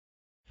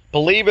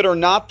Believe it or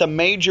not, the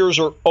majors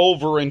are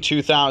over in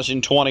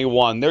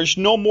 2021. There's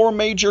no more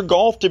major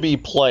golf to be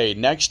played.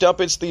 Next up,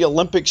 it's the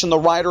Olympics and the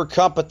Ryder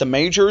Cup, but the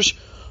majors,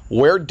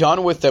 we're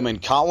done with them, and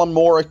Collin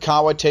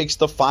Morikawa takes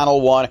the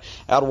final one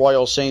at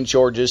Royal St.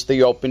 George's,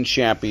 the Open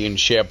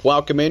Championship.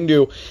 Welcome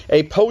into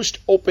a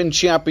post-Open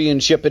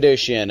Championship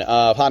edition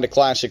of Honda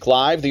Classic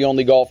Live, the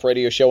only golf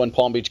radio show in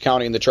Palm Beach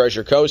County and the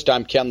Treasure Coast.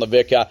 I'm Ken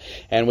LaVicka,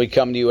 and we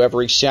come to you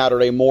every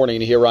Saturday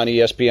morning here on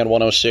ESPN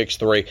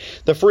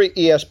 106.3, the free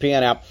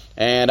ESPN app,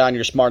 and on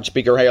your smart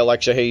speaker. Hey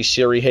Alexa, hey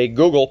Siri, hey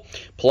Google,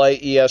 play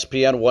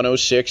ESPN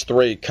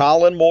 106.3.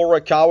 Collin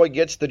Morikawa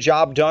gets the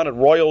job done at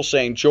Royal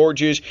St.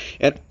 George's,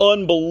 an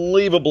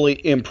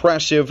unbelievably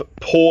impressive,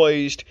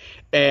 poised,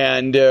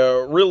 and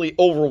really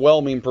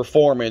overwhelming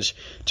performance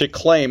to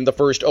claim the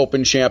first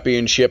Open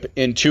Championship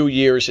in 2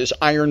 years. His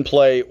iron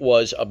play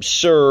was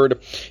absurd,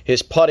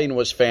 his putting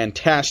was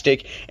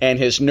fantastic, and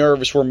his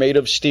nerves were made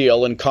of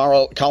steel, and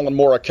Collin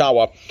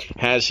Morikawa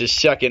has his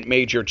second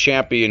major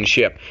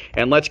championship.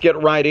 And let's get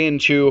right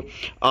into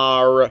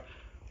our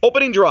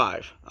opening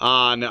drive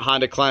on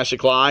Honda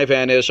Classic Live,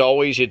 and as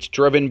always, it's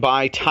driven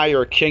by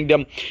Tire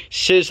Kingdom.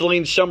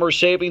 Sizzling summer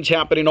savings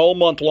happening all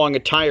month long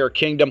at Tire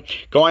Kingdom.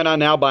 Going on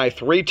now, buy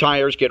 3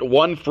 tires, get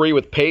 1 free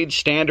with paid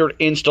standard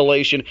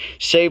installation.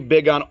 Save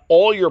big on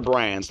all your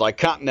brands like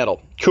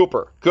Continental,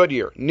 Cooper,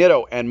 Goodyear,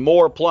 Nitto, and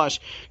more. Plus,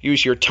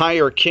 use your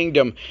Tire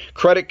Kingdom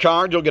credit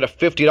card. You'll get a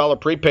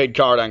 $50 prepaid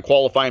card on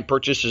qualifying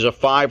purchases of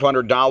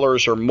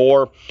 $500 or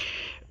more.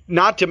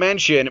 Not to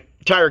mention,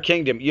 Tire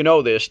Kingdom, you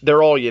know this,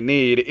 they're all you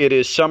need. It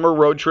is summer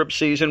road trip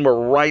season.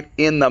 We're right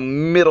in the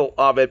middle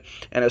of it,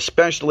 and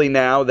especially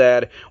now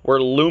that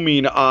we're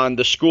looming on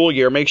the school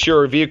year, make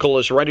sure your vehicle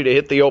is ready to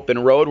hit the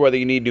open road, whether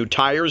you need new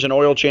tires, an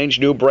oil change,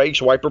 new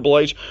brakes, wiper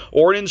blades,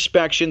 or an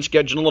inspection.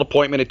 Schedule an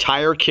appointment at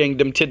Tire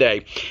Kingdom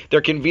today. Their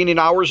convenient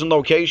hours and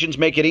locations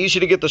make it easy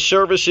to get the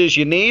services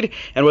you need,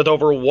 and with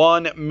over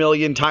 1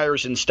 million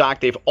tires in stock,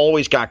 they've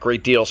always got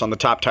great deals on the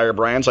top tire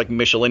brands like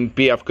Michelin,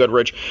 BF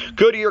Goodrich,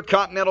 Goodyear,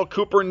 Continental,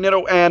 Cooper, Nitto,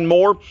 and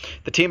more.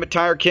 The team at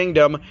Tire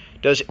Kingdom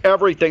does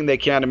everything they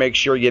can to make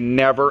sure you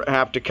never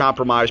have to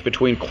compromise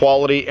between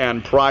quality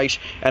and price.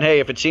 And hey,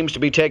 if it seems to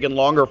be taking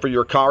longer for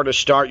your car to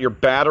start, your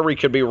battery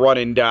could be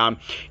running down.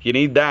 You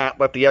need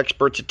that. Let the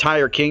experts at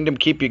Tire Kingdom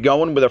keep you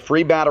going with a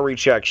free battery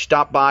check.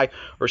 Stop by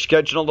or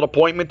schedule an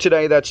appointment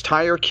today. That's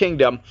Tire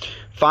Kingdom.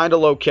 Find a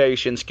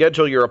location,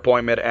 schedule your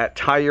appointment at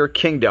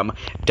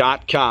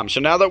tirekingdom.com.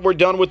 So now that we're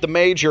done with the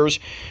majors,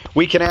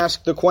 we can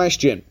ask the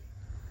question,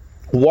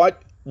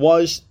 what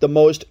was the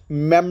most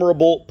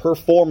memorable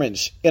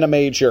performance in a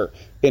major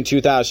in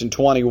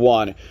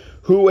 2021?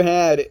 Who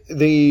had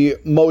the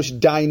most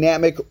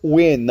dynamic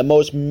win, the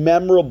most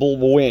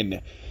memorable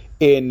win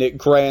in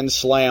Grand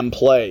Slam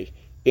play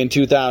in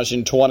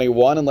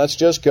 2021? And let's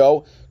just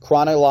go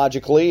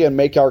chronologically and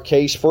make our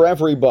case for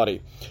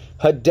everybody.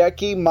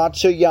 Hideki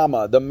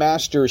Matsuyama, the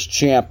Masters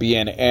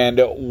champion,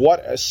 and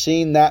what a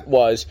scene that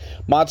was.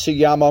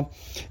 Matsuyama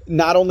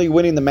not only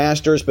winning the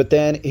Masters, but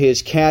then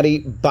his caddy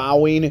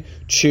bowing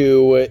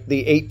to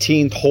the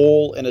 18th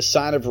hole in a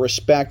sign of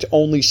respect,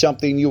 only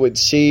something you would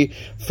see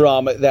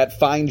from that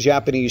fine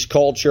Japanese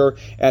culture,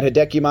 and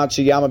Hideki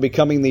Matsuyama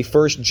becoming the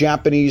first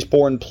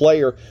Japanese-born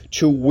player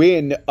to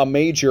win a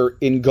major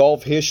in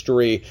golf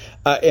history.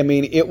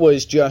 It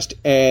was just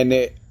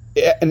an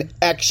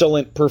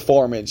excellent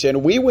performance.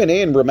 And we went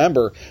into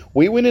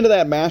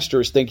that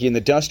Masters thinking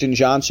that Dustin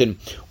Johnson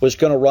was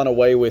going to run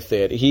away with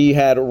it. He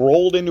had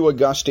rolled into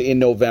Augusta in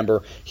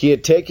November. He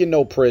had taken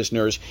no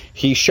prisoners.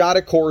 He shot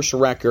a course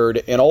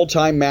record, an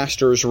all-time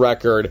Masters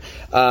record,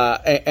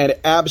 and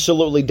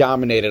absolutely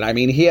dominated.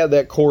 He had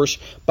that course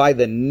by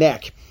the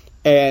neck,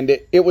 and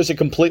it was a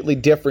completely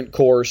different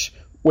course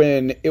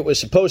when it was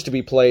supposed to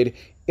be played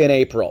in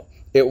April.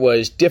 It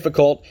was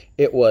difficult,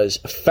 it was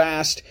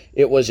fast,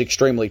 it was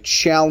extremely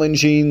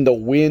challenging, the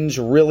winds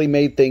really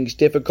made things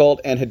difficult,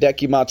 and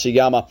Hideki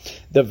Matsuyama,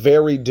 the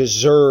very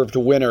deserved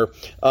winner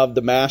of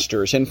the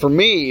Masters. And for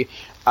me,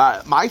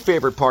 my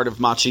favorite part of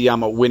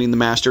Matsuyama winning the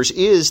Masters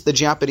is the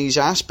Japanese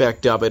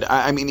aspect of it.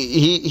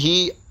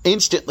 He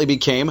instantly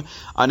became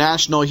a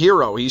national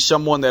hero. He's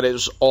someone that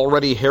is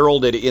already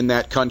heralded in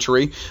that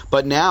country,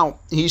 but now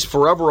he's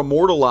forever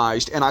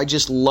immortalized, and I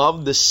just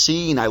love the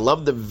scene. I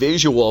love the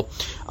visual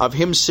of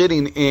him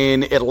sitting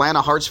in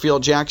Atlanta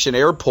Hartsfield-Jackson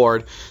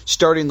Airport,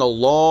 starting the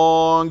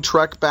long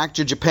trek back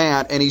to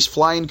Japan, and he's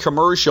flying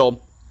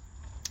commercial,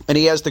 and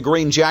he has the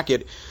green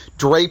jacket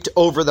draped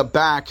over the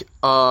back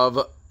of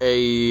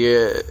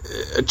a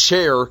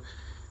chair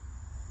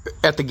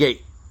at the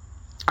gate.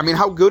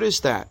 How good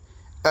is that?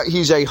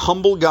 He's a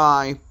humble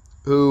guy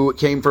who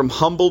came from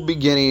humble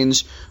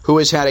beginnings, who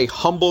has had a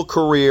humble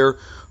career,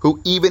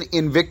 who even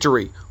in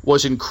victory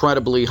was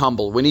incredibly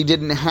humble when he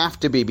didn't have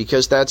to be,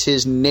 because that's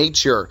his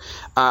nature.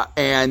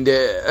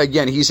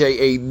 Again, he's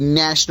a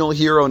national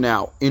hero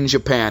now in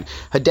Japan.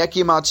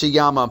 Hideki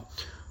Matsuyama,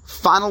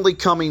 finally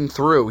coming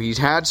through. He's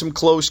had some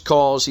close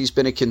calls. He's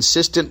been a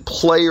consistent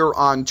player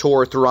on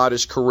tour throughout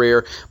his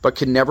career, but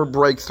can never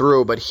break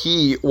through. But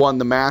he won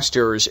the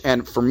Masters,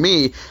 and for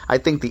me, I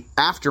think the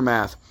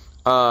aftermath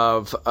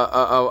of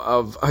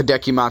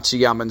Hideki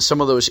Matsuyama and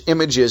some of those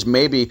images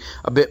may be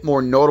a bit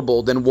more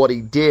notable than what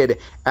he did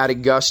at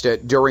Augusta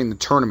during the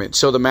tournament.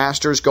 So the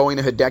Masters going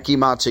to Hideki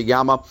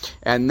Matsuyama,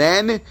 and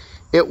then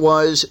it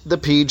was the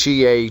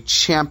PGA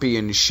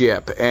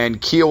Championship,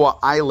 and Kiawah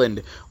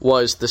Island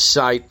was the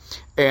site,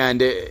 and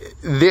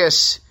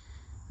this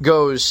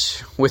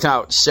goes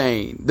without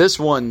saying. This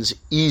one's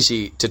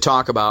easy to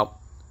talk about.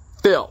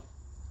 Phil.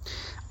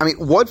 I mean,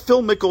 what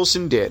Phil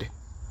Mickelson did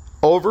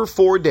over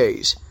 4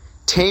 days,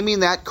 taming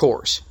that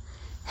course,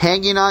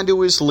 hanging on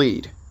to his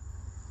lead,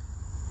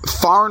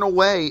 far and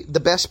away the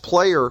best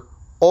player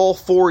all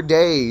 4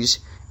 days,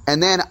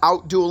 and then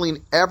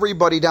outdueling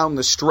everybody down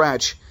the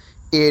stretch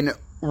in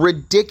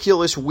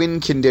ridiculous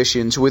wind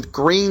conditions with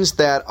greens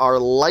that are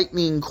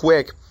lightning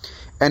quick.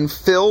 And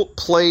Phil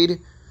played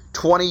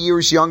 20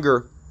 years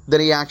younger than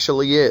he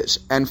actually is.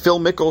 And Phil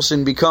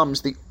Mickelson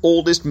becomes the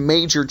oldest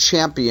major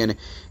champion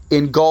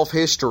in golf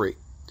history.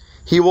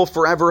 He will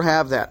forever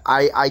have that.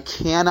 I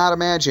cannot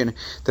imagine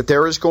that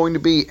there is going to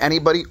be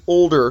anybody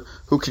older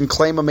who can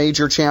claim a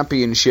major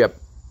championship.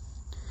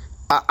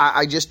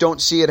 I just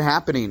don't see it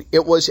happening.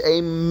 It was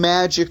a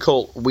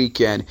magical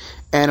weekend,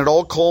 and it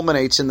all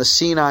culminates in the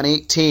scene on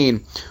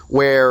 18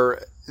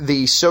 where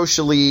the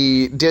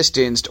socially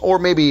distanced, or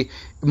maybe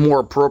more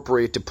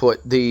appropriate to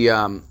put,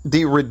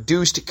 the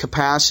reduced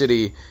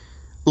capacity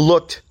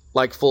looked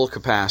like full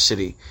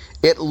capacity.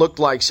 It looked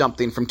like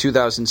something from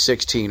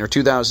 2016 or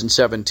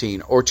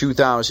 2017 or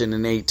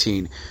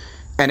 2018.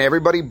 And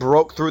everybody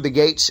broke through the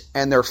gates,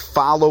 and they're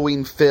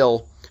following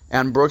Phil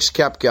and Brooks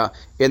Koepka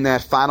in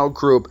that final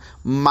group,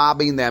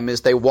 mobbing them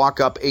as they walk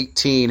up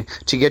 18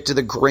 to get to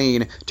the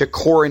green to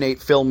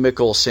coronate Phil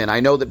Mickelson. I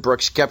know that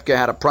Brooks Koepka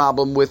had a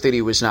problem with it.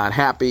 He was not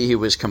happy. He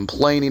was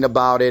complaining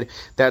about it.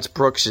 That's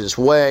Brooks's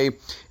way.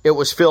 It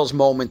was Phil's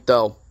moment,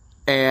 though.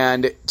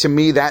 And to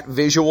me, that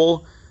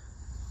visual,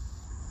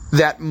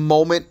 that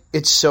moment,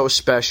 it's so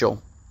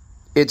special.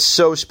 It's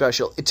so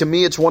special. To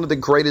me, it's one of the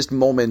greatest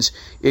moments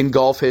in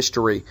golf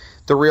history.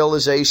 The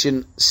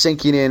realization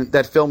sinking in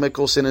that Phil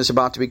Mickelson is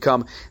about to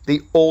become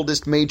the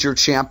oldest major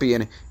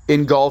champion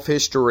in golf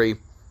history,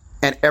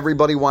 and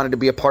everybody wanted to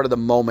be a part of the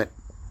moment.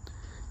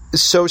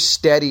 So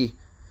steady,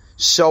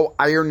 so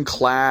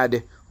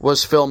ironclad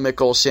was Phil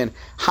Mickelson.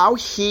 How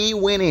he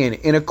went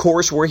in a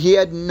course where he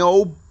had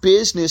no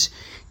business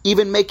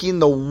even making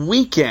the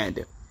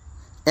weekend,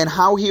 and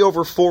how he,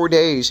 over 4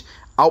 days,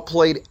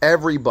 outplayed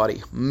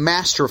everybody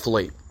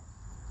masterfully,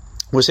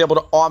 was able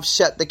to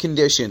offset the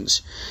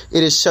conditions.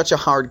 It is such a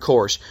hard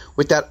course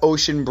with that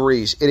ocean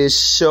breeze. It is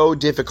so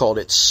difficult.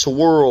 It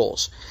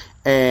swirls,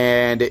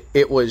 and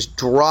it was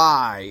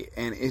dry,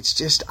 and it's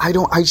just,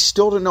 I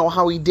still don't know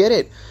how he did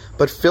it.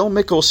 But Phil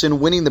Mickelson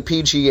winning the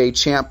PGA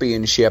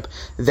Championship,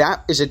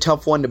 that is a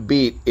tough one to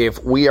beat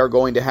if we are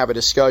going to have a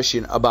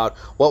discussion about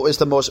what was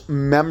the most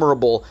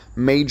memorable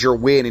major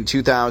win in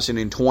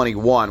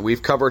 2021.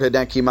 We've covered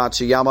Hideki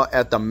Matsuyama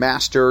at the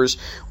Masters.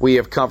 We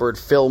have covered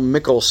Phil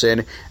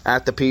Mickelson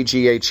at the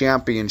PGA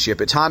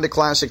Championship. It's Honda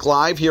Classic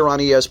Live here on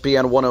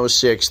ESPN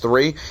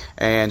 106.3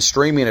 and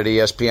streaming at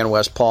ESPN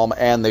West Palm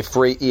and the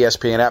free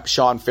ESPN app.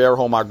 Sean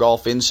Fairholm, our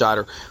golf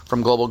insider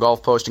from Global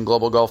Golf Post and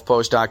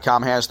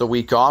GlobalGolfPost.com, has the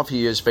week off.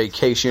 He is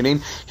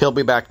vacationing. He'll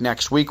be back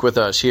next week with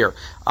us here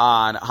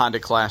on Honda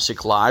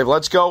Classic Live.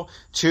 Let's go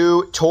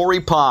to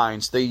Torrey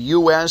Pines, the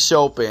U.S.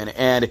 Open.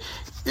 And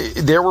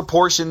there were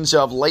portions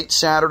of late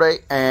Saturday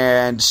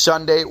and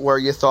Sunday where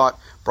you thought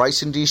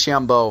Bryson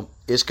DeChambeau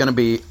is going to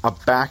be a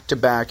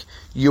back-to-back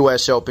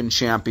U.S. Open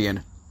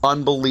champion.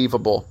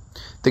 Unbelievable.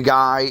 The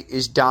guy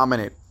is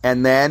dominant.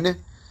 And then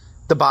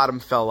the bottom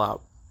fell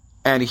out.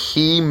 And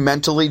he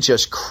mentally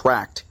just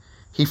cracked.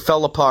 He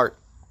fell apart.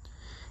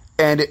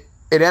 And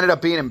it ended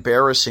up being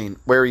embarrassing,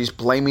 where he's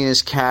blaming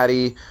his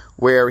caddy,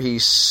 where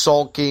he's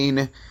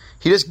sulking.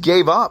 He just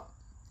gave up.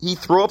 He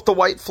threw up the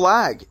white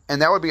flag,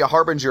 and that would be a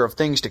harbinger of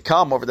things to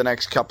come over the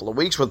next couple of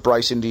weeks with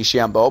Bryson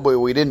DeChambeau, but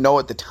we didn't know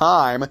at the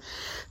time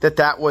that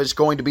that was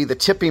going to be the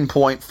tipping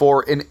point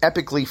for an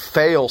epically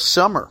fail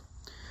summer.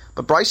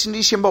 But Bryson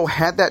DeChambeau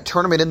had that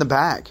tournament in the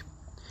bag.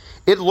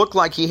 It looked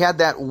like he had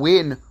that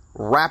win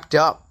wrapped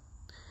up.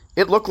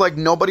 It looked like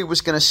nobody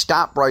was going to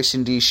stop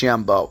Bryson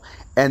DeChambeau.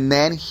 And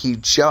then he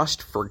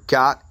just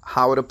forgot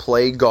how to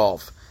play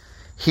golf.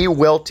 He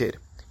wilted.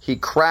 He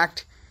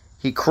cracked.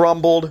 He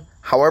crumbled.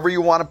 However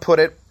you want to put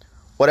it.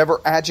 Whatever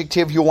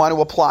adjective you want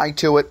to apply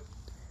to it.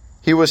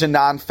 He was a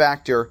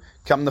non-factor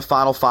come the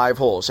final 5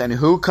 holes. And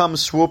who comes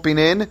swooping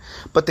in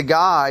but the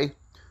guy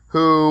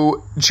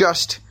who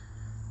just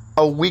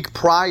a week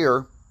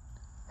prior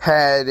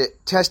had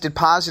tested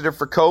positive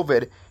for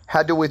COVID,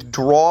 had to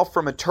withdraw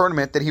from a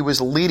tournament that he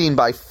was leading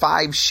by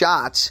 5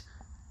 shots,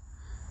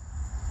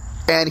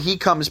 and he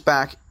comes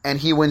back and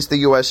he wins the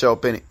U.S.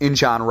 Open in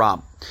Jon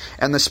Rahm.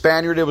 And the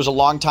Spaniard, it was a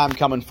long time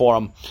coming for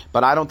him,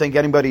 but I don't think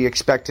anybody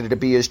expected it to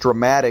be as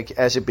dramatic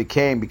as it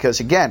became because,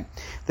 again,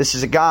 this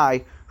is a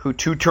guy who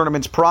 2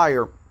 tournaments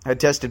prior had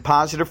tested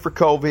positive for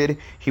COVID.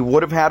 He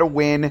would have had a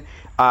win,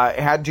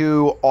 had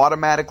to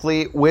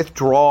automatically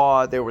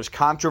withdraw. There was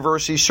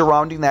controversy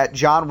surrounding that.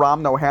 Jon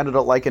Rahm, though, handled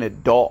it like an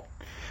adult.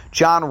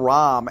 Jon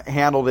Rahm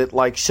handled it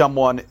like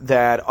someone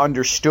that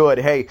understood,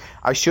 hey,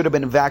 I should have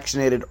been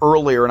vaccinated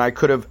earlier and I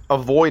could have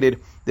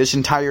avoided this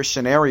entire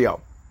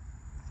scenario.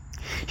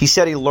 He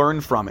said he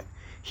learned from it.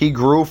 He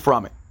grew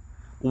from it.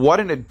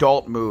 What an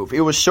adult move. It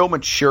was so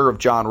mature of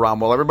Jon Rahm.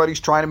 While everybody's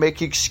trying to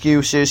make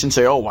excuses and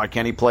say, oh, why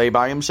can't he play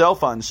by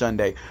himself on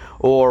Sunday?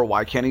 Or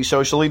why can't he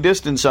socially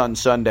distance on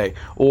Sunday?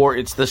 Or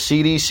it's the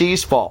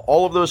CDC's fault.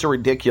 All of those are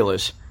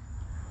ridiculous.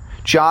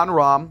 Jon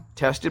Rahm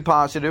tested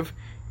positive.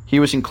 He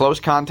was in close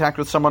contact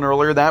with someone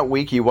earlier that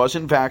week. He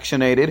wasn't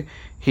vaccinated.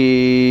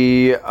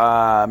 He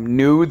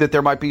knew that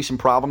there might be some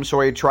problems,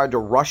 so he tried to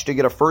rush to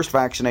get a first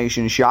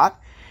vaccination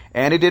shot,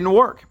 and it didn't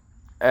work,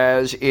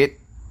 as it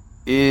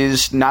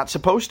is not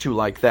supposed to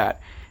like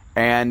that.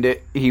 And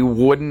he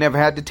wouldn't have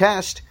had to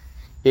test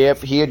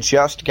if he had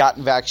just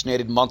gotten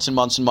vaccinated months and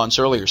months and months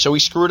earlier. So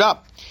he screwed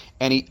up,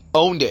 and he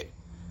owned it.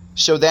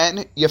 So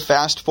then you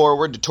fast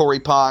forward to Torrey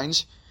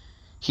Pines.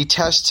 He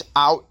tests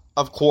out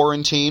of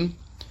quarantine.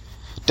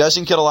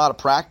 Doesn't get a lot of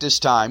practice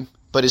time,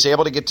 but is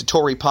able to get to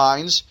Torrey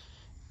Pines,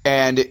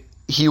 and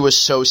he was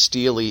so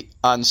steely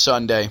on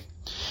Sunday.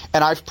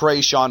 And I've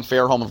praised Sean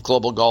Fairholm of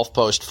Global Golf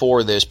Post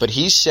for this, but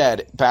he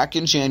said back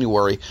in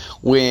January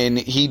when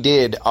he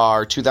did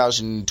our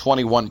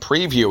 2021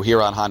 preview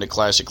here on Honda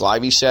Classic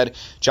Live, he said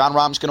Jon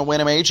Rahm's going to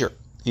win a major.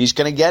 He's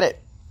going to get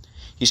it.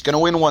 He's going to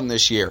win one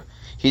this year.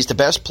 He's the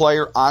best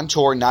player on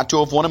tour not to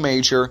have won a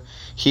major.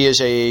 He is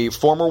a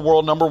former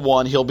world number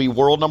 1. He'll be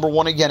world number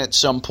 1 again at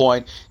some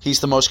point. He's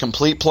the most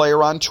complete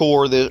player on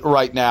tour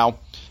right now.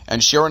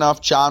 And sure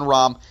enough, Jon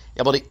Rahm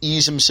able to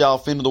ease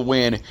himself into the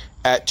win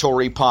at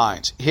Torrey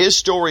Pines. His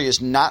story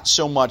is not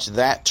so much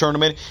that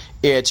tournament.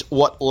 It's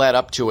what led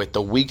up to it,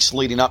 the weeks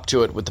leading up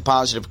to it with the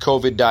positive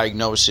COVID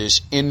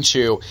diagnosis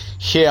into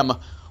him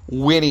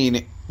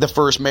winning the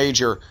first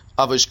major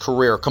of his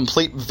career.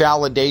 Complete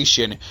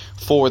validation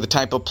for the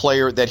type of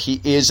player that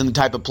he is and the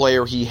type of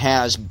player he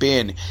has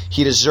been.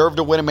 He deserved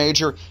to win a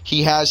major.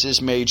 He has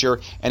his major,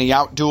 and he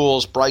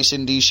outduels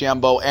Bryson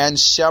DeChambeau and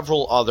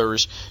several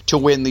others to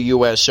win the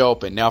U.S.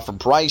 Open. Now, for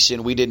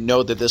Bryson, we didn't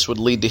know that this would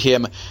lead to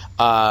him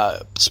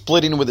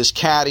splitting with his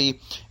caddy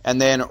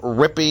and then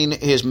ripping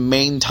his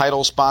main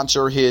title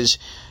sponsor, his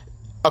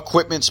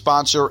equipment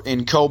sponsor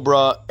in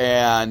Cobra,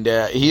 and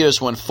he just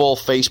went full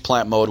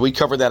faceplant mode. We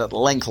covered that at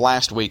length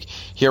last week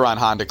here on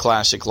Honda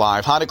Classic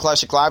Live. Honda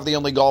Classic Live, the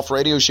only golf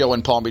radio show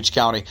in Palm Beach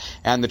County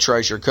and the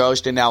Treasure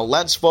Coast. And now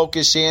let's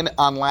focus in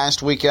on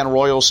last weekend,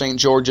 Royal St.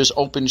 George's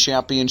Open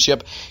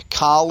Championship.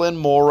 Collin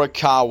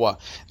Morikawa,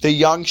 the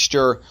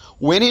youngster,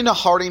 winning a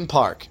Harding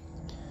Park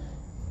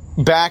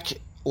back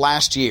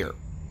last year.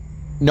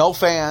 No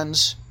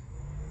fans,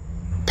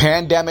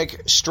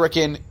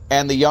 pandemic-stricken,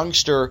 and the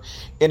youngster,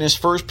 in his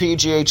first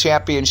PGA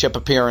Championship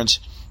appearance,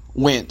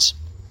 wins.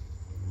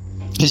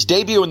 His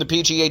debut in the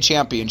PGA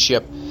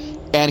Championship,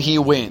 and he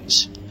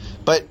wins.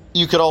 But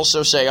you could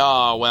also say,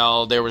 oh,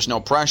 well, there was no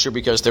pressure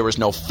because there was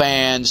no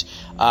fans.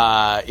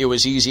 It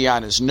was easy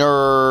on his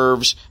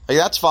nerves.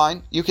 That's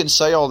fine. You can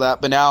say all that,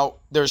 but now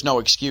there's no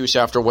excuse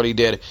after what he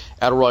did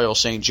at Royal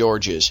St.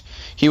 George's.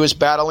 He was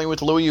battling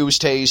with Louis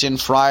Oosthuizen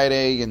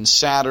Friday and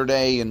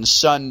Saturday and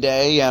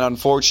Sunday, and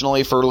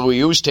unfortunately for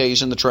Louis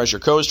Oosthuizen, the Treasure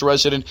Coast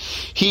resident,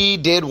 he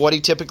did what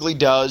he typically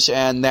does,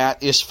 and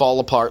that is fall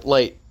apart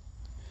late.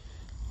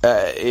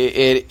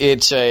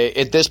 It's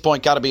at this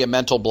point got to be a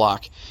mental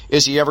block.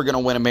 Is he ever going to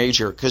win a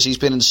major? Because he's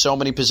been in so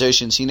many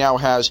positions.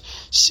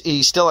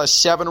 He still has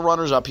 7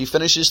 runners up. He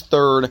finishes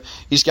 3rd.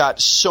 He's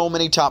got so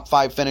many top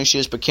 5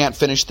 finishes, but can't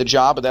finish the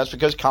job. But that's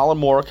because Collin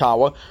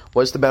Morikawa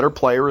was the better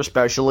player,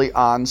 especially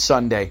on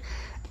Sunday.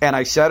 And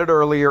I said it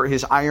earlier,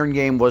 his iron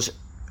game was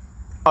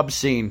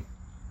obscene.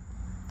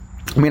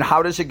 I mean,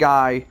 how does a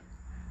guy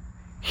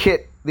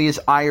hit these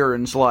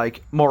irons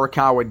like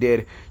Morikawa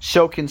did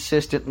so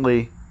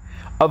consistently,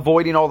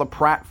 avoiding all the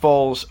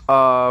pratfalls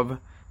of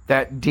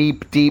that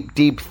deep,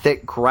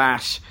 thick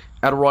grass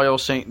at Royal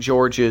St.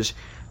 George's?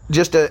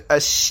 Just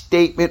a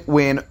statement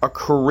win, a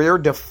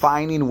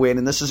career-defining win,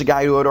 and this is a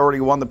guy who had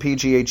already won the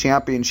PGA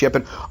Championship.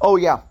 And, oh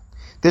yeah,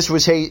 this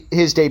was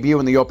his debut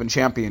in the Open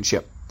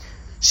Championship.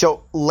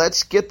 So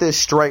let's get this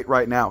straight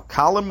right now.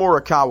 Collin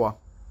Morikawa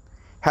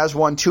has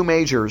won 2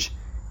 majors,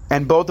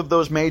 and both of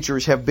those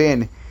majors have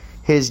been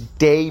his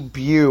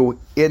debut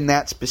in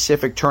that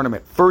specific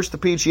tournament. First the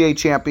PGA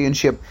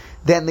Championship,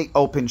 then the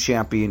Open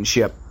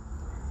Championship.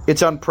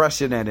 It's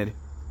unprecedented.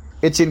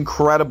 It's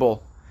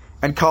incredible.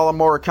 And Collin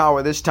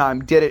Morikawa this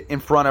time did it in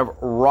front of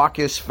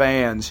raucous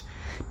fans.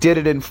 Did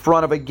it in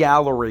front of a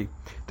gallery.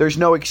 There's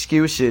no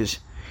excuses.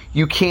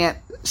 You can't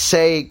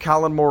say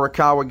Collin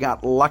Morikawa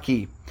got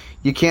lucky.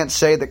 You can't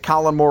say that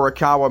Collin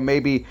Morikawa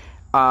maybe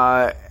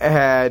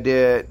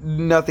had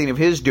nothing of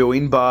his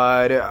doing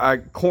but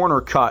a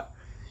corner cut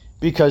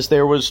because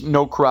there was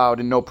no crowd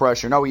and no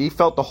pressure. No, he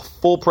felt the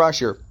full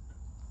pressure.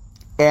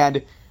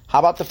 And how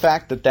about the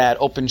fact that that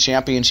Open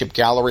Championship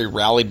gallery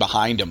rallied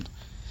behind him?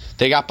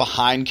 They got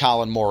behind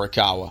Collin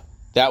Morikawa.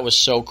 That was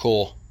so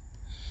cool.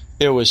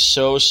 It was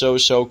so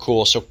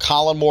cool. So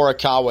Collin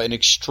Morikawa, an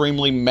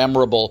extremely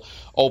memorable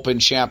Open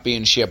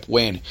Championship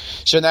win.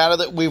 So now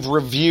that we've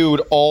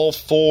reviewed all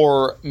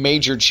 4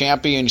 major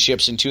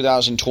championships in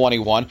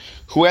 2021,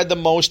 who had the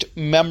most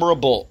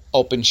memorable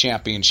Open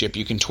Championship?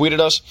 You can tweet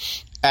at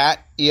us at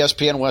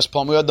ESPN West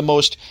Palm. Who had the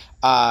most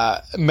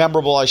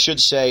memorable, I should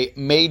say,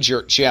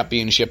 major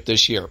championship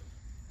this year?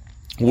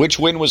 Which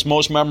win was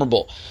most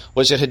memorable?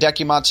 Was it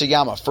Hideki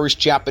Matsuyama, first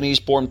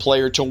Japanese-born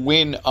player to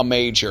win a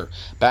major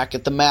back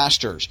at the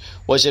Masters?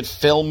 Was it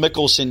Phil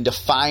Mickelson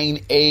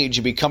defying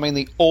age, becoming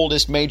the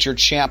oldest major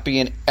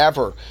champion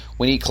ever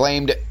when he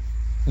claimed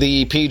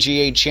the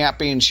PGA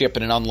Championship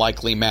in an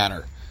unlikely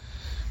manner?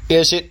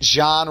 Is it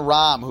Jon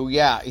Rahm, who,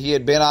 he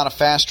had been on a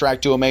fast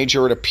track to a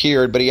major, it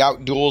appeared, but he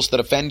outduels the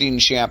defending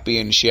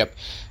championship,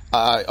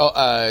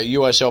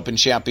 U.S. Open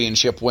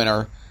Championship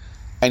winner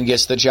and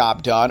gets the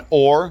job done?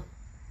 Or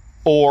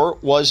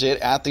was it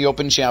at the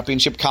Open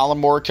Championship,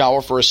 Collin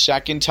Morikawa, for a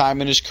second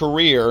time in his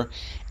career,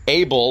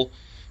 able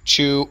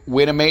to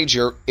win a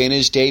major in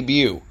his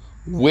debut?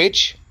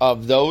 Which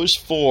of those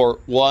 4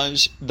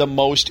 was the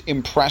most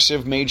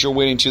impressive major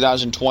win in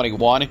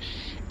 2021?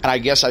 And I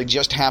guess I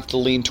just have to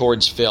lean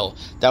towards Phil.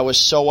 That was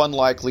so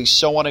unlikely,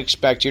 so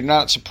unexpected. You're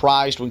not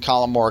surprised when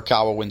Collin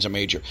Morikawa wins a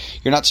major.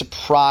 You're not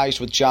surprised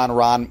when Jon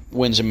Rahm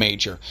wins a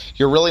major.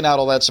 You're really not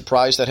all that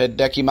surprised that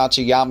Hideki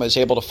Matsuyama is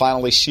able to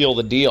finally seal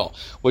the deal.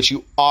 What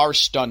you are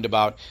stunned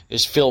about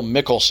is Phil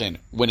Mickelson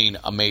winning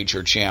a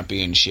major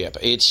championship.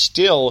 It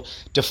still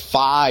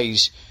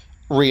defies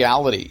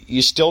reality.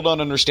 You still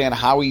don't understand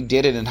how he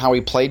did it and how he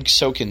played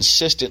so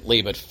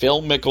consistently, but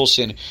Phil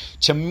Mickelson,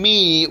 to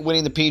me,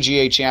 winning the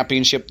PGA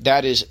Championship,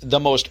 that is the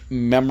most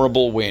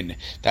memorable win.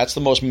 That's the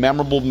most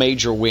memorable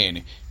major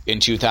win in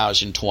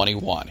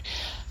 2021.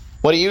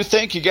 What do you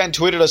think? Again,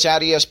 tweet at us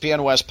at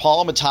ESPN West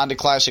Palm. It's Honda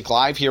Classic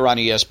Live here on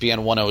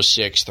ESPN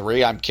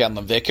 106.3. I'm Ken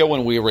LaVicka.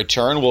 When we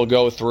return, we'll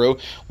go through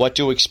what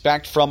to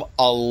expect from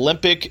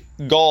Olympic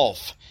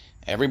golf.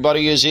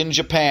 Everybody is in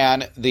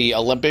Japan. The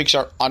Olympics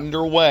are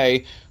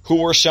underway.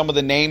 Who are some of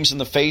the names and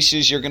the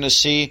faces you're going to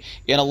see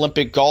in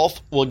Olympic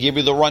golf? We'll give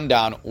you the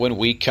rundown when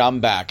we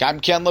come back. I'm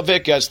Ken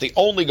LaVicka. It's the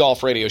only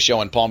golf radio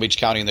show in Palm Beach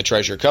County and the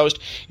Treasure Coast.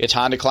 It's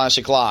Honda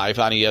Classic Live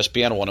on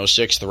ESPN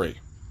 106.3.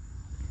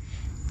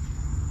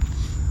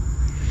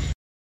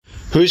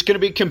 Who's going to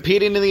be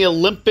competing in the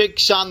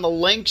Olympics on the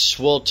links?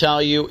 We'll tell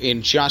you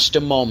in just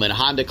a moment.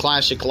 Honda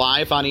Classic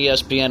Live on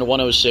ESPN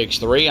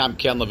 106.3. I'm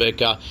Ken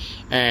LaVicka,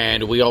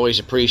 and we always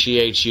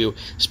appreciate you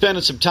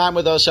spending some time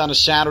with us on a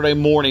Saturday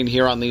morning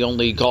here on the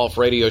only golf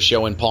radio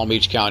show in Palm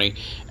Beach County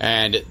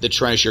and the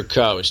Treasure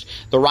Coast.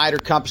 The Ryder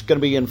Cup is going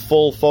to be in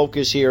full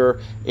focus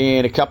here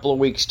in a couple of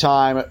weeks'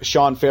 time.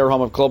 Sean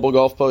Fairholm of Global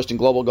Golf Post and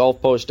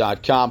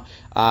GlobalGolfPost.com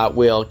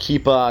will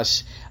keep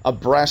us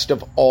abreast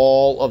of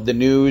all of the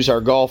news,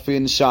 our golf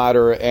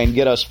insider, and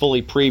get us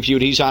fully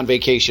previewed. He's on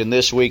vacation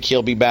this week.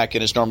 He'll be back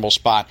in his normal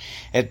spot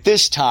at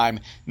this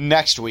time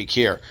next week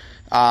here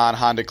on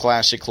Honda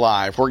Classic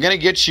Live. We're going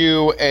to get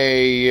you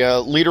a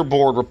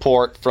leaderboard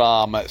report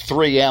from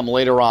 3M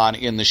later on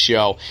in the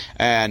show.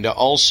 And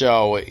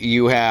also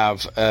you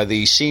have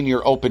the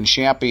Senior Open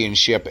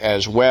Championship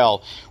as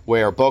well,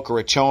 where Boca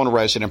Raton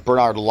resident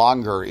Bernard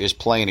Langer is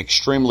playing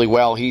extremely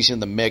well. He's in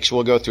the mix.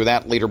 We'll go through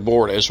that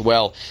leaderboard as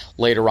well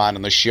later on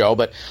in the show.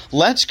 But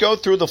let's go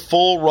through the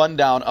full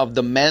rundown of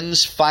the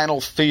men's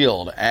final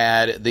field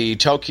at the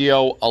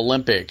Tokyo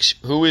Olympics.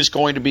 Who is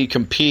going to be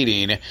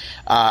competing?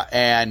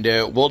 And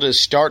we'll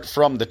just start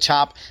from the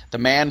top. The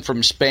man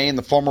from Spain,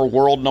 the former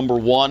world number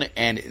 1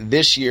 and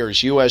this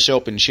year's U.S.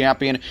 Open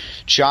champion,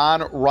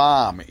 Jon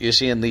Rahm,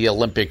 is in the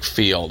Olympic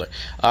field.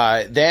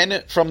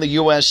 Then from the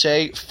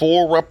USA,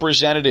 4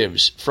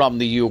 representatives from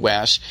the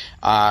U.S.,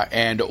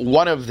 and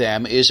one of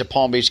them is a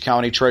Palm Beach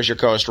County Treasure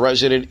Coast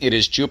resident. It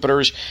is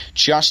Jupiter's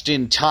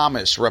Justin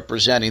Thomas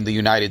representing the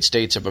United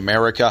States of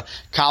America.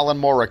 Collin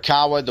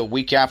Morikawa, the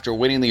week after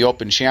winning the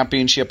Open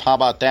Championship, how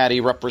about that? He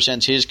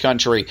represents his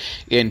country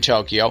in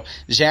Tokyo.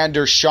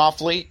 Xander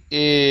Schauffele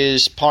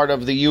is part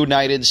of the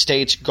United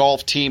States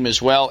golf team as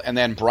well. And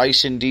then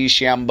Bryson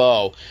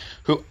DeChambeau,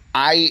 who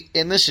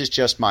and this is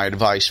just my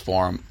advice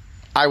for him,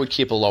 I would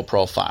keep a low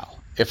profile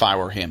if I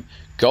were him.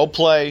 Go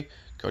play,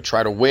 go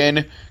try to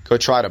win, go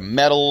try to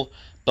medal,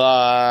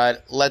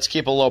 but let's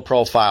keep a low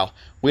profile.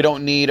 We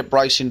don't need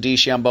Bryson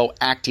DeChambeau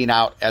acting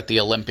out at the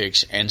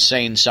Olympics and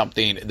saying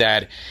something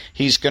that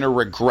he's going to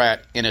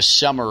regret in a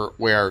summer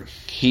where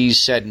he's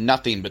said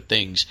nothing but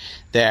things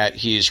that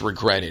he's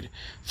regretted.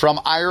 From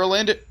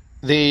Ireland,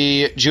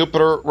 the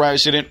Jupiter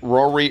resident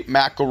Rory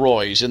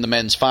McIlroy is in the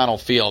men's final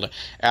field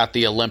at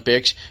the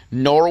Olympics.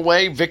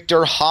 Norway,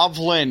 Victor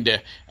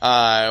Hovland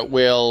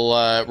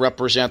will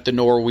represent the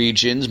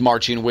Norwegians,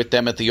 marching with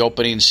them at the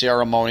opening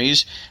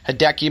ceremonies.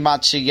 Hideki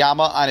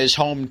Matsuyama on his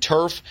home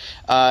turf,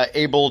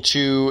 able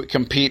to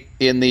compete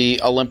in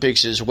the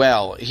Olympics as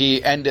well.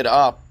 He ended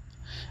up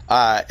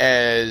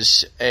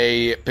as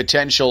a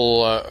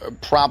potential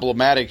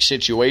problematic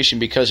situation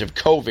because of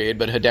COVID,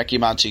 but Hideki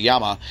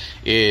Matsuyama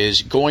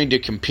is going to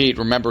compete.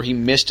 Remember, he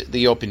missed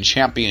the Open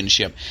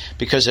Championship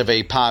because of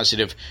a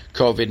positive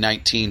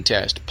COVID-19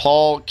 test.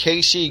 Paul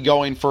Casey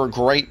going for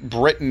Great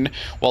Britain,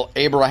 while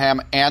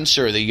Abraham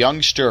Anser, the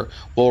youngster,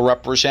 will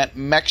represent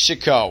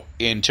Mexico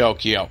in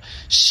Tokyo.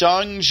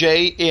 Sung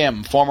Jae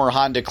Im, former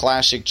Honda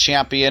Classic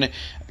champion,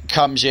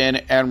 comes in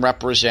and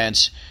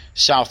represents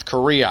South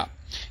Korea.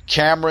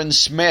 Cameron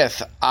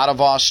Smith out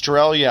of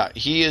Australia,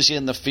 he is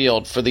in the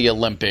field for the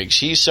Olympics.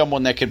 He's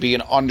someone that could be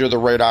an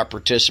under-the-radar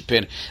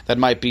participant that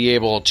might be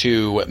able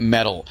to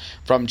medal.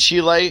 From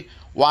Chile,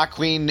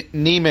 Joaquin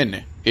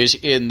Niemann is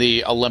in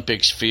the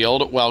Olympics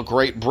field, while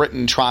Great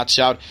Britain trots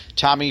out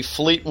Tommy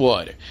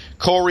Fleetwood.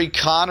 Corey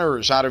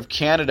Connors out of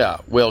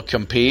Canada will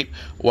compete,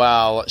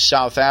 while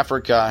South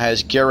Africa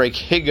has Garrick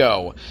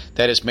Higo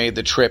that has made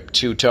the trip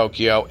to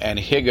Tokyo, and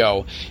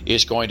Higo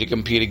is going to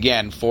compete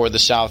again for the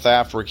South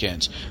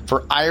Africans.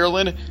 For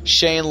Ireland,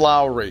 Shane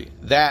Lowry.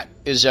 That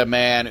is a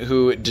man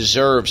who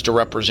deserves to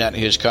represent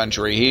his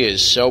country. He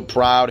is so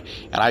proud,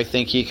 and I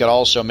think he could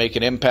also make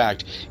an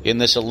impact in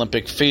this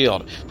Olympic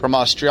field. From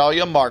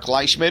Australia, Mark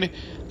Leishman.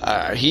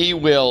 He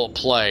will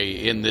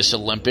play in this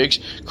Olympics.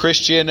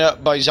 Christian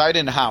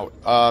Bijzenhout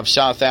of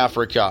South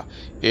Africa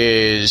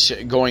is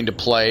going to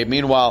play.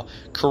 Meanwhile,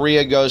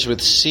 Korea goes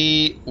with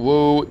Si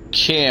Woo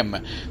Kim.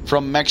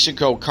 From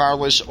Mexico,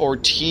 Carlos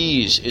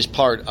Ortiz is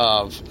part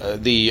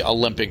of the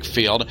Olympic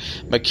field.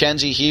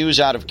 Mackenzie Hughes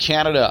out of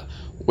Canada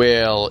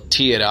will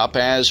tee it up,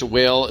 as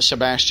will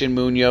Sebastian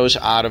Munoz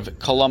out of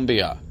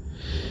Colombia.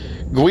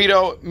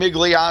 Guido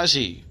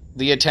Migliazzi,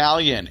 the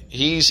Italian,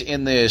 he's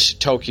in this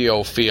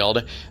Tokyo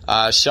field,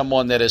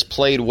 someone that has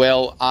played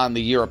well on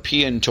the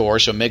European tour,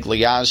 so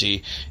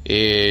Migliazzi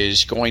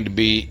is going to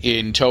be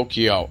in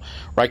Tokyo.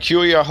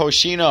 Raikuya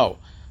Hoshino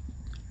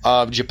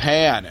of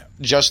Japan,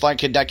 just like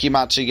Hideki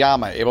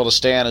Matsuyama, able to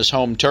stay on his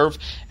home turf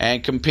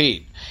and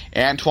compete.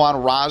 Antoine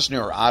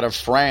Rosner out of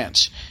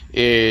France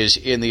is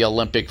in the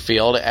Olympic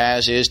field,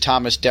 as is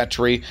Thomas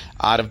Detry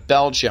out of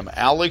Belgium.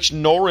 Alex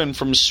Noren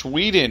from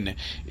Sweden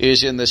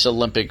is in this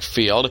Olympic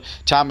field.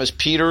 Thomas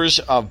Peters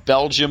of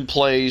Belgium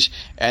plays,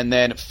 and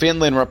then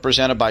Finland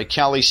represented by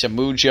Kalle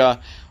Samuja.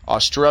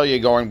 Australia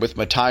going with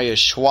Matthias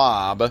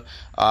Schwab.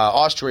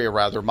 Austria,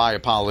 rather, my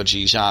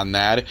apologies on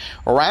that.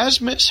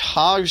 Rasmus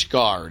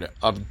Højgaard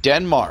of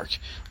Denmark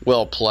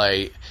will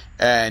play.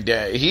 And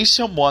he's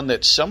someone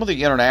that some of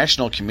the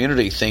international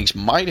community thinks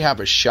might have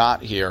a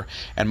shot here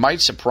and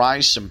might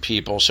surprise some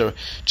people. So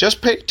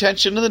just pay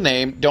attention to the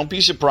name. Don't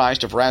be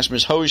surprised if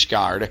Rasmus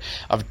Højgaard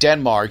of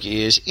Denmark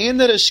is in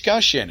the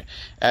discussion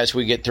as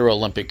we get through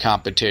Olympic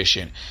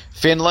competition.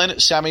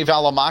 Finland, Sami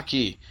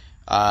Välimäki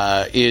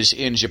is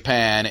in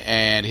Japan,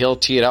 and he'll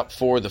tee it up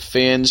for the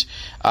Finns.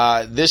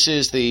 This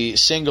is the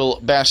single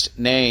best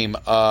name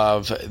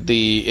of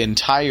the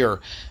entire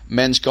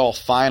men's golf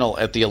final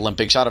at the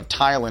Olympics. Out of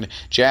Thailand,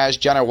 Jazz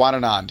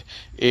Janawadanand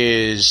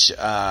is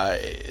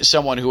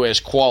someone who has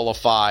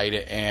qualified,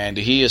 and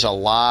he is a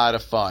lot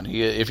of fun.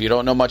 If you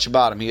don't know much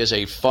about him, he is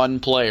a fun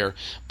player,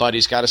 but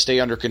he's got to stay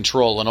under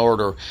control in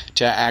order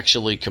to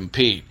actually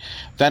compete.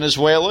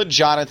 Venezuela,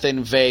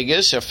 Jonathan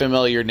Vegas, a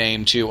familiar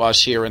name to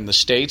us here in the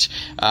States,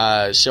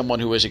 someone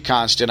who is a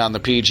constant on the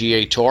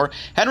PGA Tour.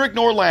 Henrik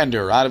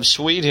Norlander out of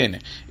Sweden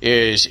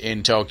is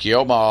in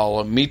Tokyo,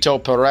 while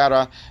Mito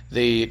Pereira,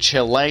 the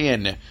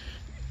Chilean,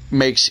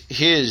 makes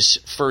his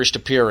first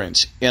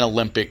appearance in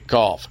Olympic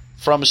golf.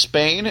 From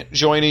Spain,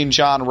 joining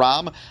John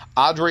Rahm,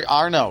 Adri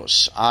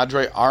Arnaus.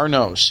 Adri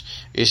Arnaus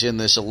is in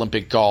this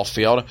Olympic golf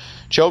field.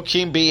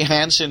 Joachim B.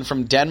 Hansen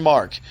from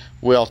Denmark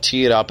will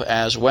tee it up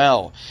as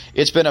well.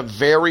 It's been a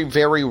very,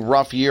 very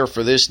rough year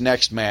for this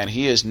next man.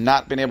 He has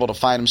not been able to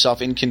find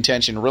himself in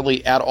contention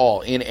really at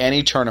all in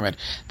any tournament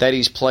that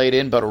he's played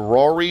in, but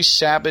Rory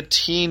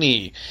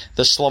Sabatini,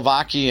 the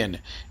Slovakian,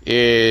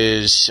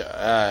 is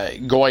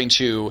going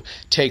to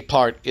take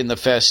part in the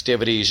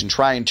festivities and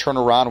try and turn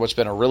around what's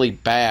been a really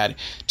bad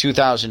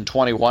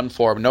 2021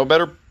 for him. No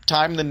better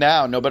time than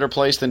now, no better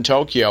place than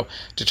Tokyo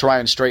to try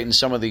and straighten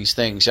some of these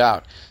things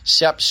out.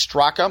 Sepp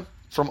Straka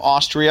from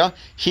Austria,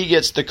 he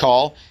gets the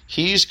call.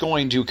 He's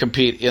going to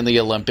compete in the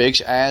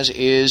Olympics, as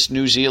is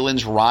New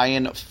Zealand's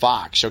Ryan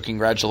Fox. So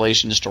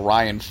congratulations to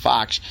Ryan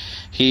Fox.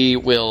 He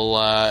will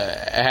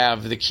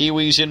have the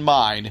Kiwis in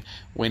mind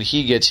when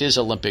he gets his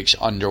Olympics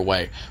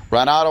underway.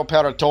 Renato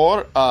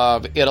Peratore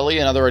of Italy,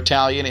 another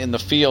Italian in the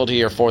field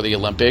here for the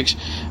Olympics.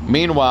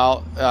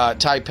 Meanwhile,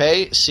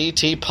 Taipei,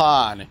 C.T.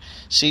 Pan.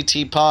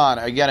 C.T. Pan,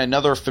 again,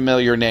 another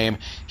familiar name.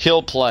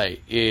 He'll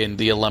play in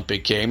the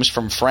Olympic Games.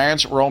 From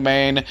France,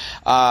 Romain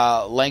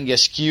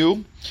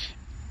Langescu.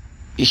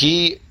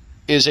 He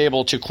is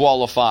able to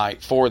qualify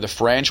for the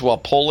French, while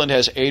Poland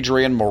has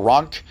Adrian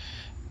Moronk.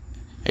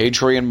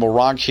 Adrian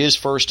Moronk, his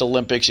first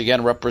Olympics,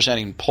 again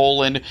representing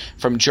Poland.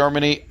 From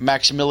Germany,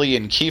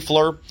 Maximilian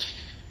Kiefler.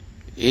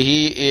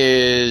 He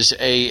is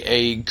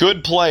a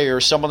good player,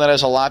 someone that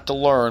has a lot to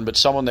learn, but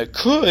someone that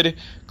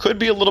could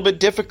be a little bit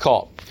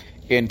difficult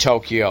in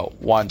Tokyo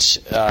once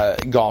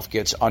golf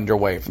gets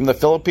underway. From the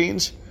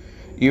Philippines,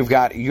 you've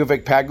got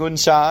Juvek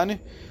Pagunsan.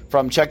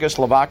 From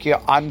Czechoslovakia,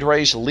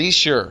 Andrej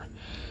Líšer.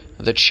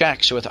 The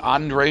Czechs with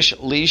Andrej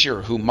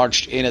Líšer, who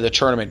marched into the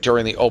tournament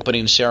during the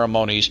opening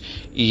ceremonies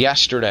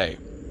yesterday.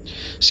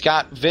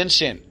 Scott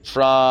Vincent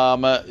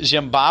from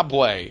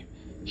Zimbabwe.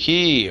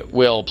 He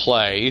will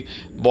play,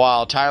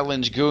 while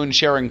Thailand's Goon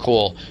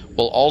Cheringkul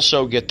will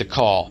also get the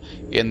call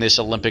in this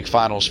Olympic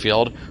finals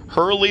field.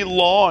 Hurley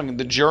Long,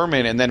 the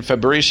German, and then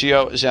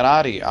Fabricio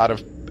Zanatti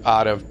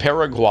out of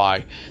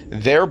Paraguay.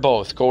 They're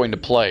both going to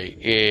play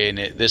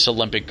in this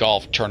Olympic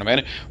golf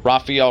tournament.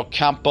 Rafael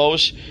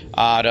Campos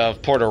out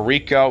of Puerto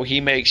Rico.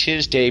 He makes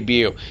his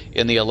debut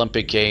in the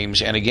Olympic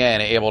Games and again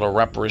able to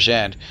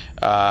represent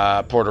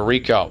Puerto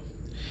Rico.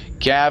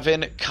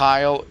 Gavin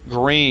Kyle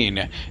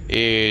Green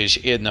is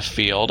in the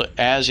field,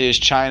 as is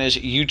China's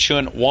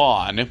Yuchun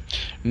Wan.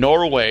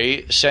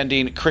 Norway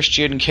sending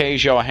Christian K.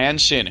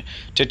 Johansson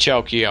to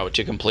Tokyo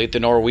to complete.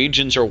 The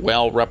Norwegians are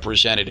well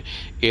represented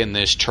in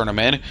this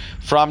tournament.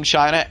 From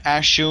China,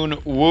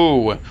 Ashun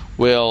Wu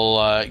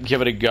will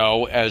give it a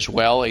go as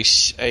well.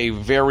 A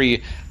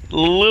very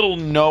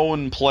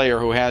little-known player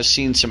who has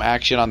seen some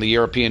action on the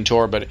European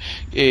Tour, but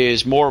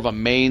is more of a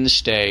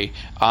mainstay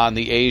on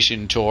the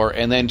Asian Tour.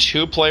 And then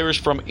two players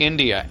from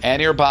India,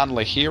 Anirban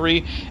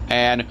Lahiri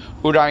and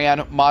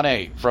Udayan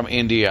Mane from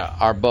India,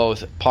 are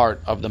both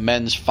part of the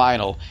men's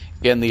final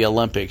in the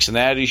Olympics. And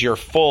that is your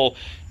full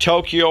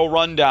Tokyo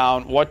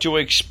rundown, what to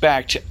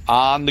expect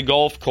on the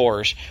golf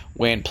course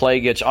when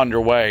play gets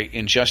underway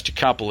in just a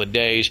couple of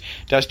days.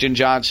 Dustin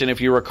Johnson, if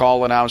you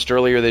recall, announced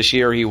earlier this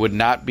year he would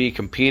not be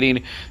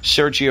competing.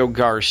 Sergio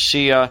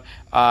Garcia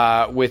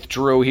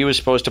withdrew. He was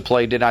supposed to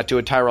play, did not do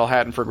it. Tyrrell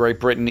Hatton for Great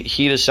Britain,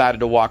 he decided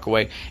to walk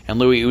away. And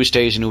Louis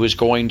Oosthuizen, who was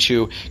going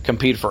to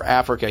compete for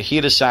Africa,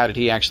 he decided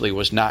he actually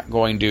was not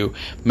going to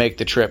make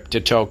the trip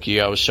to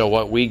Tokyo. So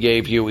what we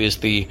gave you is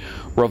the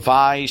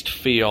revised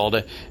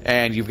field,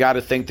 and you've got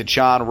to think that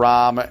Jon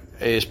Rahm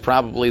is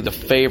probably the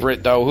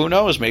favorite, though who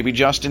knows, maybe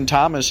Justin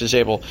Thomas is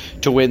able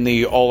to win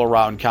the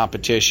all-around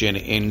competition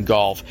in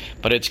golf.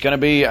 But it's going to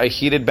be a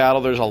heated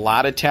battle. There's a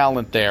lot of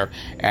talent there,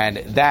 and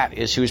that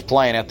is who's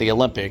playing at the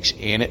Olympics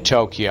in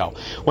Tokyo.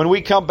 When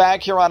we come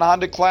back here on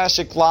Honda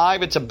Classic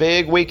Live, it's a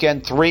big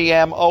weekend,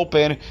 3M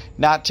Open,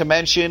 not to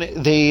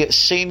mention the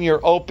Senior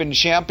Open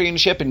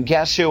Championship, and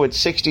guess who at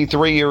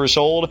 63 years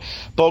old?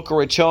 Boca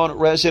Raton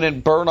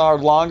resident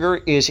Bernard Longer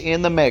is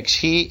in the mix.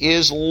 He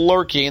is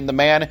lurking. The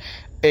man,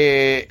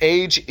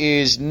 age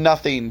is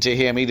nothing to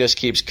him. He just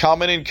keeps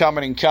coming and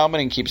coming and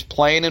coming and keeps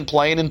playing and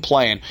playing and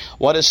playing.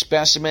 What a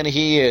specimen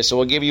he is. So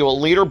we'll give you a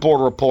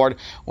leaderboard report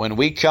when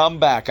we come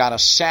back on a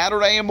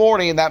Saturday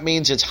morning. That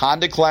means it's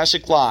Honda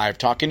Classic Live,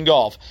 talking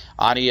golf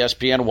on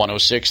ESPN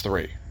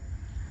 106.3.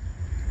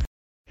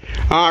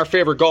 Our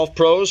favorite golf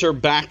pros are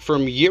back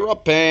from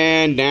Europe,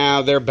 and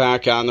now they're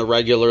back on the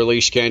regularly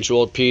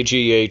scheduled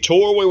PGA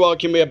Tour. We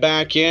welcome you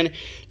back in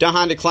to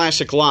Honda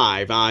Classic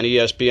Live on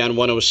ESPN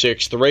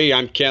 106.3.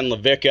 I'm Ken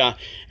LaVicka,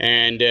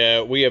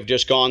 and we have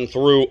just gone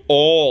through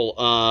all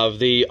of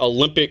the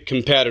Olympic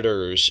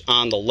competitors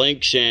on the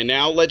links, and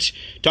now let's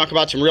talk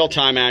about some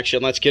real-time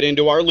action. Let's get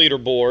into our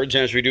leaderboards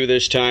as we do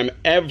this time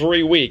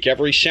every week,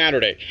 every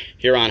Saturday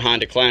here on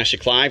Honda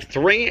Classic Live.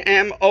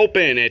 3M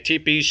Open at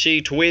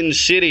TPC Twin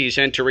Cities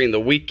entering the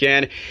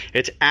weekend.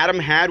 It's Adam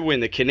Hadwin,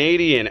 the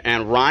Canadian,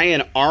 and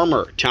Ryan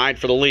Armour tied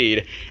for the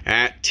lead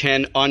at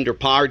 10 under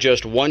par.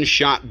 Just one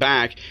shot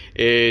back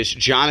is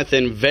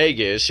Jonathan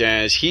Vegas,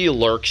 as he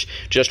lurks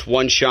just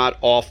one shot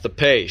off the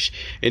pace.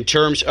 In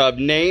terms of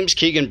names,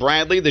 Keegan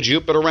Bradley, the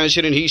Jupiter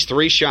resident, he's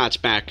 3 shots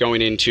back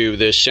going into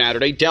this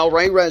Saturday.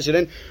 Delray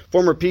resident,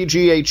 former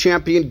PGA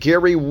champion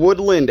Gary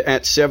Woodland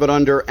at 7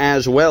 under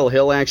as well.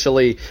 He'll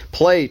actually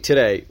play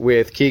today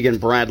with Keegan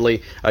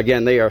Bradley.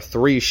 Again, they are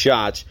 3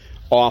 shots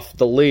off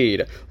the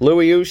lead.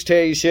 Louis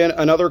Oosthuizen,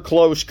 another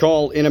close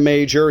call in a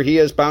major. He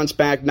has bounced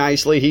back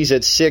nicely. He's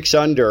at 6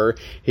 under.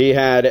 He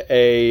had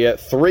a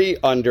 3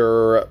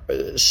 under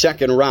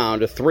second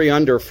round, a 3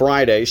 under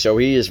Friday, so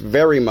he is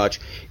very much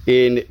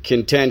in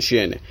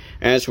contention.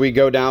 As we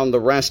go down the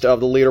rest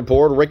of the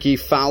leaderboard, Ricky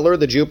Fowler,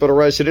 the Jupiter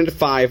resident,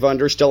 5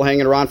 under, still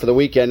hanging around for the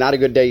weekend. Not a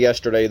good day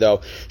yesterday,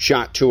 though.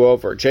 Shot 2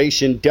 over.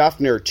 Jason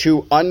Duffner,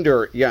 2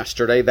 under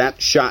yesterday.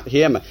 That shot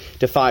him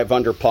to 5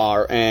 under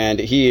par, and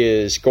he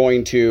is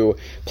going to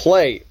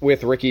play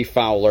with Ricky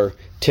Fowler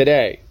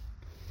today.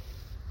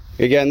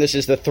 Again, this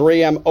is the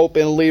 3M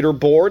Open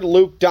leaderboard.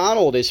 Luke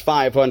Donald is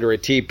 500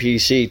 at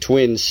TPC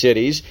Twin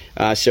Cities,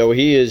 so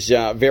he is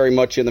very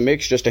much in the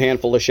mix, just a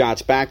handful of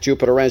shots back.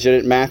 Jupiter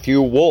resident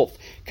Matthew Wolff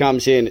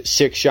comes in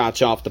 6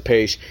 shots off the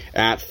pace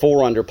at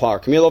 4 under par.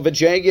 Camilo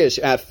Villegas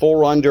at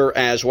 4 under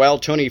as well.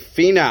 Tony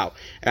Finau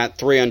at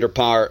 3 under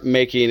par,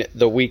 making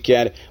the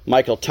weekend.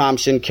 Michael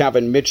Thompson,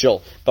 Kevin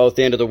Mitchell, both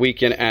into the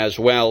weekend as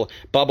well.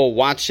 Bubba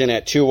Watson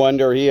at 2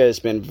 under. He has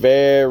been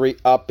very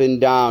up and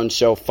down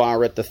so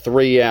far at the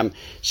 3M.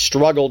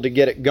 Struggled to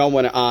get it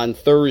going on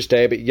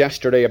Thursday, but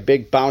yesterday a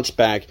big bounce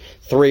back,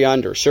 3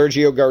 under.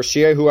 Sergio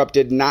Garcia, who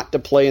opted not to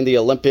play in the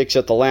Olympics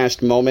at the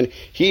last moment,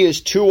 he is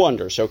 2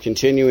 under, so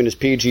continuing his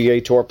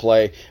PGA Tour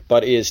play,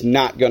 but is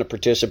not going to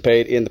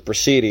participate in the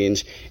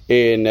proceedings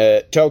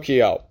in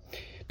Tokyo.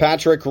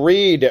 Patrick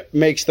Reed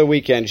makes the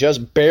weekend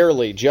just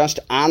barely, just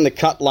on the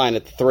cut line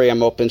at the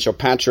 3M Open, so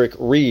Patrick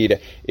Reed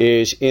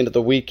is into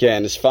the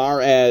weekend. As far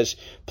as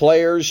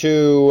players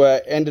who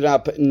ended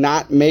up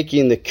not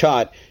making the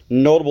cut,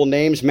 notable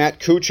names: Matt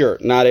Kuchar,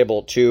 not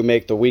able to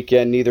make the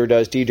weekend. Neither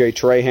does DJ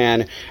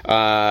Trahan.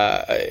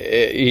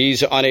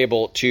 He's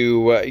unable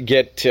to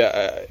get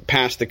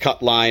past the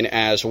cut line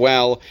as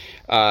well.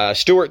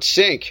 Stuart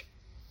Sink,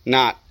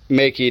 not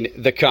making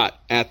the cut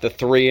at the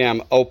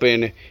 3M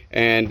Open,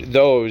 and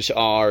those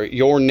are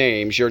your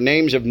names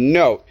of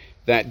note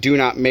that do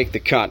not make the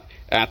cut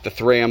at the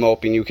 3M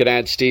Open. You could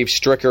add Steve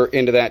Stricker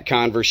into that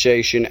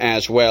conversation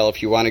as well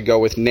if you want to go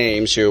with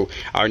names who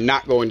are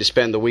not going to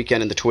spend the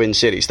weekend in the Twin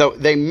Cities. Though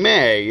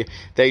they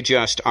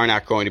just are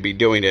not going to be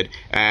doing it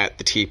at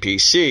the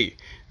TPC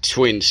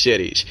Twin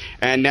Cities.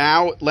 And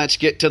now let's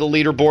get to the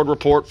leaderboard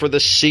report for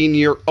the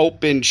Senior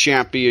Open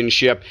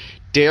Championship.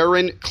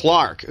 Darren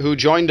Clark, who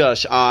joined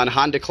us on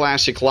Honda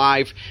Classic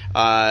Live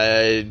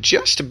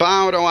just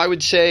about, I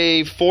would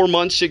say, 4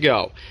 months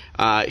ago.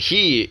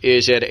 He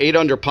is at 8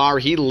 under par.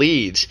 He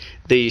leads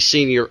the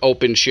Senior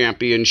Open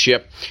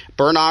Championship.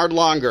 Bernhard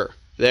Langer,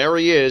 there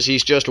he is.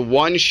 He's just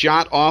 1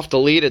 shot off the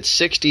lead at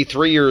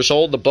 63 years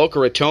old. The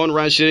Boca Raton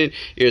resident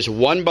is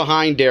 1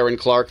 behind Darren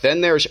Clark. Then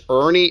there's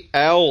Ernie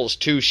Els,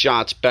 2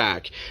 shots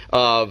back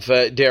of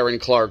Darren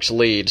Clark's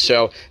lead.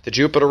 So the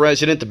Jupiter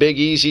resident, the Big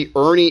Easy,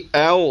 Ernie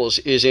Els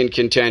is in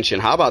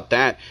contention. How about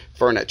that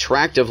for an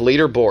attractive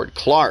leaderboard?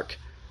 Clark,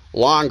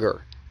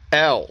 Langer,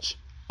 Els,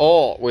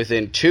 all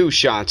within 2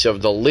 shots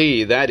of the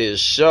lead. That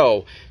is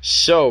so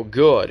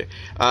good.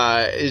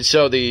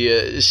 So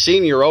the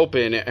Senior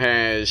Open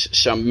has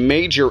some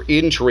major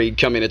intrigue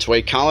coming its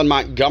way. Colin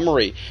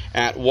Montgomery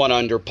at 1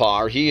 under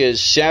par. He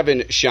is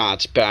 7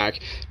 shots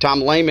back.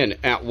 Tom Lehman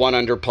at 1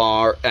 under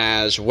par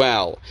as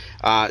well.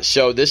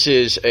 So this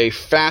is a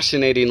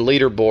fascinating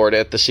leaderboard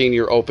at the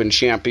Senior Open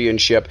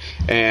Championship,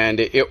 and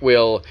it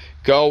will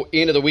go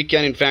into the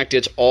weekend. In fact,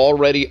 it's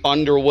already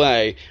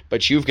underway,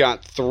 but you've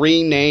got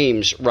 3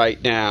 names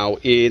right now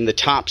in the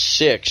top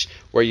 6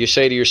 where you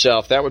say to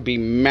yourself, that would be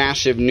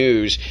massive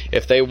news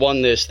if they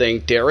won this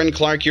thing. Darren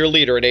Clark, your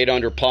leader, at 8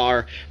 under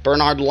par.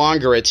 Bernhard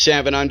Langer at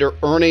 7 under.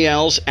 Ernie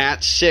Els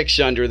at 6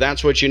 under.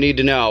 That's what you need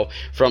to know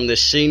from the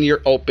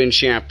Senior Open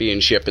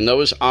Championship. And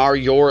those are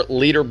your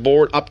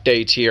leaderboard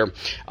updates here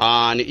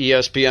on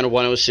ESPN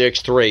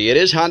 106.3. It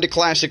is Honda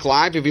Classic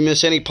Live. If you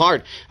miss any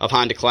part of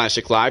Honda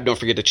Classic Live, don't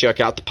forget to check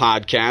out the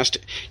podcast.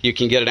 You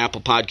can get an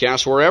Apple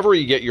Podcast wherever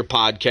you get your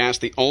podcast.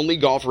 The only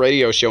golf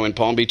radio show in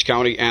Palm Beach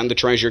County and the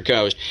Treasure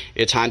Coast.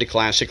 It's Honda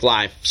Classic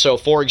Live. So,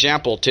 for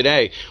example,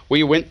 today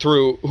we went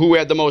through who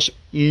had the most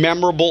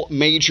memorable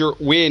major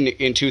win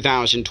in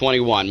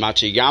 2021.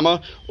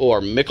 Matsuyama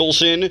or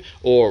Mickelson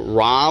or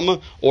Rahm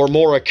or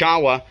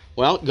Morikawa.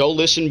 Well, go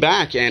listen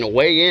back and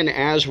weigh in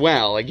as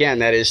well. Again,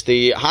 that is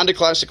the Honda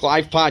Classic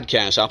Live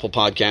podcast, Apple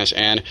Podcasts,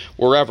 and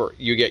wherever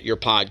you get your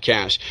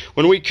podcasts.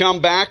 When we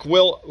come back,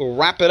 we'll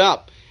wrap it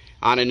up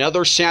on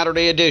another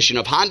Saturday edition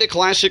of Honda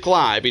Classic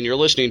Live, and you're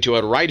listening to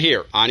it right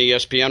here on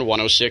ESPN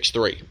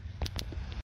 106.3.